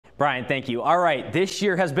Brian, thank you. All right, this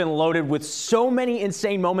year has been loaded with so many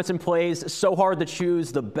insane moments and plays, so hard to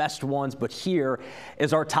choose the best ones, but here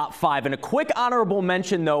is our top 5. And a quick honorable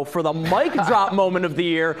mention, though, for the mic drop moment of the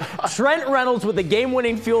year, Trent Reynolds with the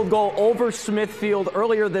game-winning field goal over Smithfield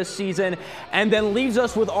earlier this season, and then leaves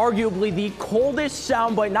us with arguably the coldest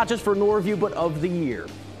soundbite, not just for Norview, but of the year.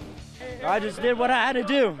 I just did what I had to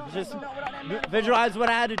do. Just visualize what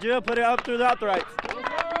I had to do, put it up through the uprights.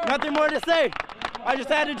 Nothing more to say. I just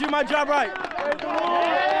had to do my job right.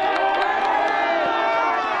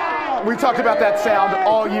 We talked about that sound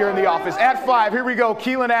all year in the office. At 5, here we go.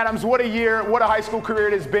 Keelan Adams, what a year, what a high school career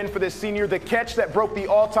it has been for this senior. The catch that broke the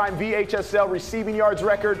all-time VHSL receiving yards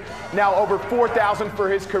record, now over 4,000 for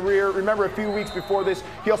his career. Remember, a few weeks before this,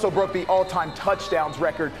 he also broke the all-time touchdowns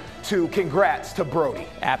record, too. Congrats to Brody.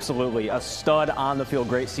 Absolutely. A stud on the field.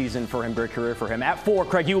 Great season for him. Great career for him. At 4,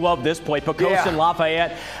 Craig, you love this play. Pocosin,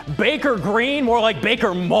 Lafayette. Baker Green, more like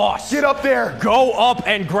Baker Moss. Get up there. Go up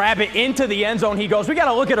and grab it into the end zone. He goes, we got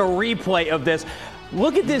to look at a replay of this.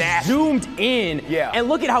 Look at this zoomed in, and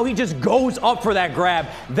look at how he just goes up for that grab.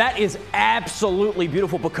 That is absolutely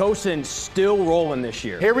beautiful. Pocosin still rolling this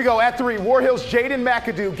year. Here we go at 3. War Hill's Jaden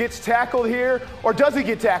McAdoo gets tackled here, or does he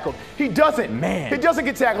get tackled? He doesn't. Man. He doesn't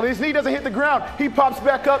get tackled. His knee doesn't hit the ground. He pops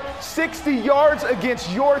back up 60 yards against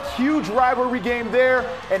York. Huge rivalry game there.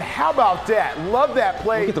 And how about that? Love that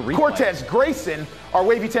play. Look at the replay. Cortez Grayson, our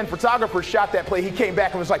Wavy 10 photographer, shot that play. He came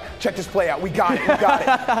back and was like, check this play out. We got it. We got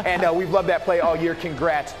it. And we've loved that play all year.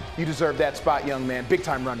 Congrats. You deserve that spot, young man. Big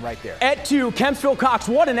time run right there. At 2, Kempsville Cox.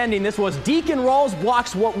 What an ending this was. Deacon Rawls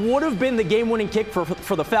blocks what would have been the game-winning kick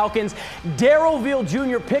for the Falcons. Darrell Veal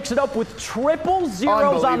Jr. picks it up with triple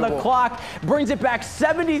zeros on the clock. Brings it back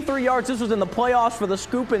 73 yards. This was in the playoffs for the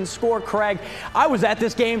scoop and score, Craig. I was at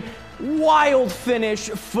this game. Wild finish,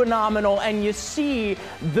 phenomenal, and you see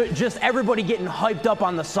just everybody getting hyped up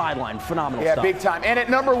on the sideline. Phenomenal stuff. Yeah, big time. And at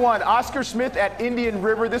number 1, Oscar Smith at Indian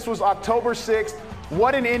River. This was October 6th.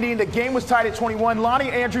 What an ending. The game was tied at 21. Lonnie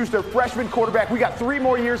Andrews, their freshman quarterback. We got 3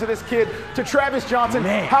 more years of this kid to Travis Johnson.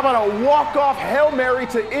 Man. How about a walk-off Hail Mary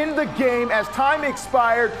to end the game as time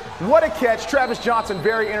expired? What a catch. Travis Johnson,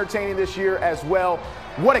 very entertaining this year as well.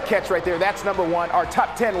 What a catch right there. That's number 1. Our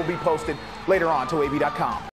top 10 will be posted later on to wavy.com.